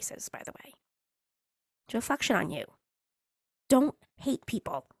own choices, by the way. It's a reflection on you. Don't hate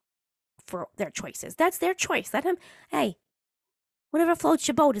people for their choices. That's their choice. Let them, hey, whatever floats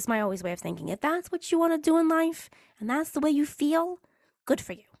your boat is my always way of thinking. If that's what you want to do in life and that's the way you feel, good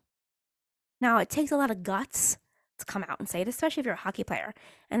for you. Now, it takes a lot of guts to come out and say it, especially if you're a hockey player.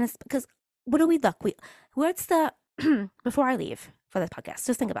 And it's because, what do we look? What's the, before I leave for this podcast,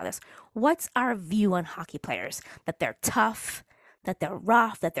 just think about this. What's our view on hockey players? That they're tough, that they're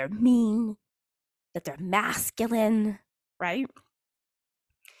rough, that they're mean, that they're masculine, right?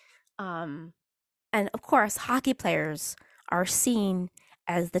 And of course, hockey players are seen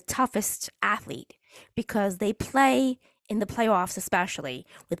as the toughest athlete because they play in the playoffs, especially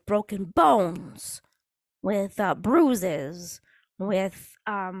with broken bones, with bruises, with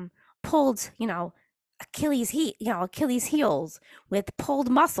pulled, Achilles heels, with pulled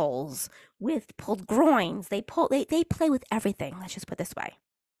muscles, with pulled groins. They play with everything. Let's just put it this way.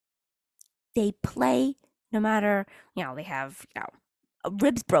 They play no matter, they have,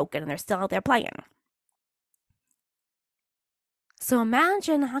 ribs broken and they're still out there playing. So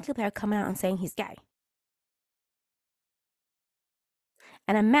imagine a hockey player coming out and saying he's gay.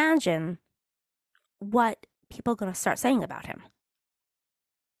 And imagine what people are going to start saying about him.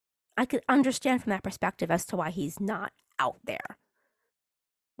 I could understand from that perspective as to why he's not out there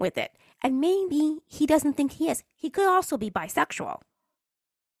with it. And maybe he doesn't think he is. He could also be bisexual.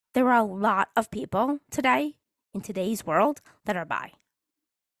 There are a lot of people today, in today's world, that are bi.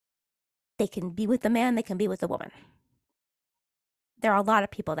 They can be with a man, they can be with a woman. There are a lot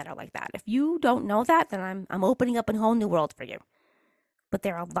of people that are like that. If you don't know that, then I'm opening up a whole new world for you. But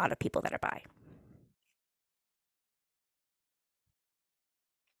there are a lot of people that are bi.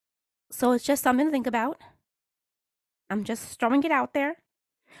 So it's just something to think about. I'm just throwing it out there.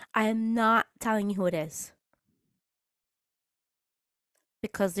 I am not telling you who it is,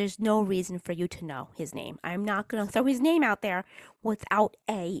 because there's no reason for you to know his name. I'm not going to throw his name out there without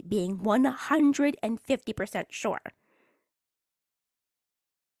being 150% sure.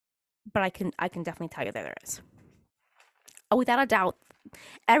 But I can definitely tell you that there is. Without a doubt,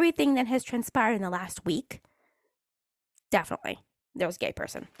 everything that has transpired in the last week Definitely. There's a gay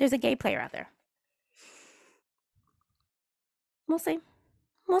person. There's a gay player out there. We'll see.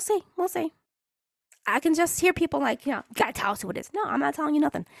 We'll see. We'll see. I can just hear people like, you gotta tell us who it is. No, I'm not telling you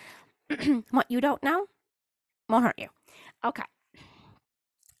nothing. What you don't know won't hurt you. Okay.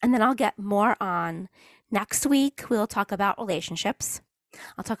 And then I'll get more on next week. We'll talk about relationships.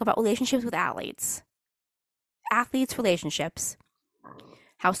 I'll talk about relationships with athletes, relationships,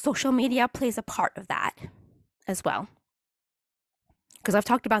 how social media plays a part of that as well. Because I've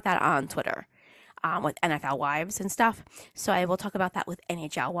talked about that on Twitter with NFL wives and stuff. So I will talk about that with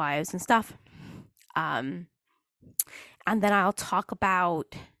NHL wives and stuff. And then I'll talk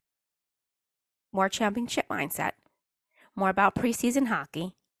about more championship mindset, more about preseason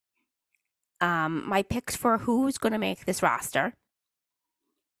hockey, my picks for who's going to make this roster,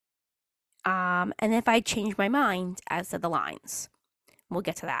 and if I change my mind as to the lines. We'll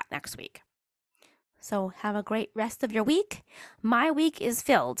get to that next week. So have a great rest of your week. My week is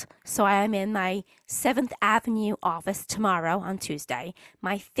filled. So I am in my 7th Avenue office tomorrow on Tuesday,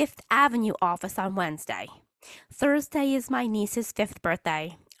 my 5th Avenue office on Wednesday. Thursday is my niece's 5th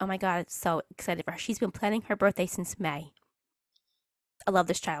birthday. Oh my God, it's so excited for her. She's been planning her birthday since May. I love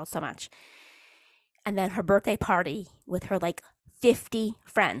this child so much. And then her birthday party with her 50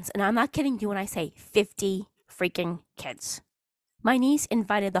 friends. And I'm not kidding you when I say 50 freaking kids. My niece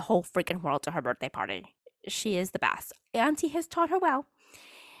invited the whole freaking world to her birthday party. She is the best. Auntie has taught her well.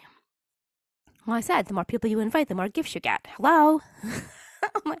 Well, I said, the more people you invite, the more gifts you get. Hello?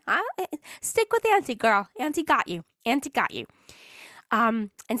 I'm like, stick with Auntie, girl. Auntie got you. Auntie got you. And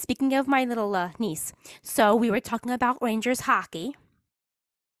speaking of my little niece, so we were talking about Rangers hockey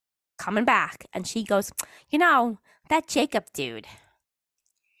coming back, and she goes, that Jacob dude,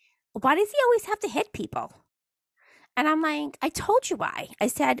 why does he always have to hit people? And I'm like, I told you why. I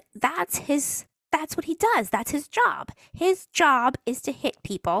said, that's what he does. That's his job. His job is to hit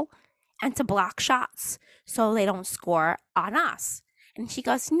people and to block shots so they don't score on us. And she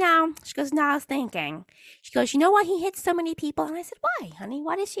goes, no. She goes, no, I was thinking. She goes, you know why he hits so many people? And I said, why, honey?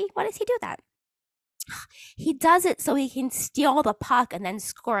 Why does he do that? He does it so he can steal the puck and then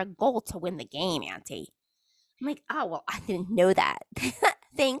score a goal to win the game, Auntie. I'm like, oh, well, I didn't know that.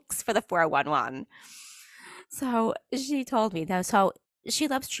 Thanks for the 411. So she told me that. So she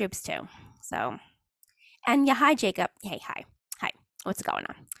loves troops too. So, and yeah, hi, Jacob. Hey, hi. What's going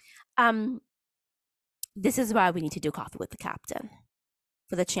on? This is why we need to do Coffee with the Captain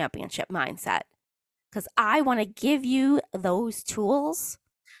for the championship mindset. Because I want to give you those tools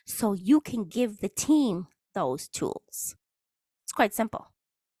so you can give the team those tools. It's quite simple.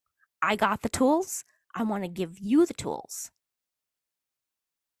 I got the tools. I want to give you the tools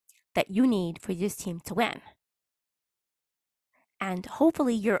that you need for this team to win. And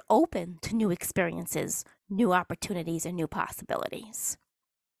hopefully you're open to new experiences, new opportunities, and new possibilities.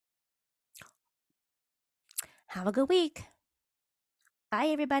 Have a good week. Bye,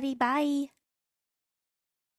 everybody. Bye.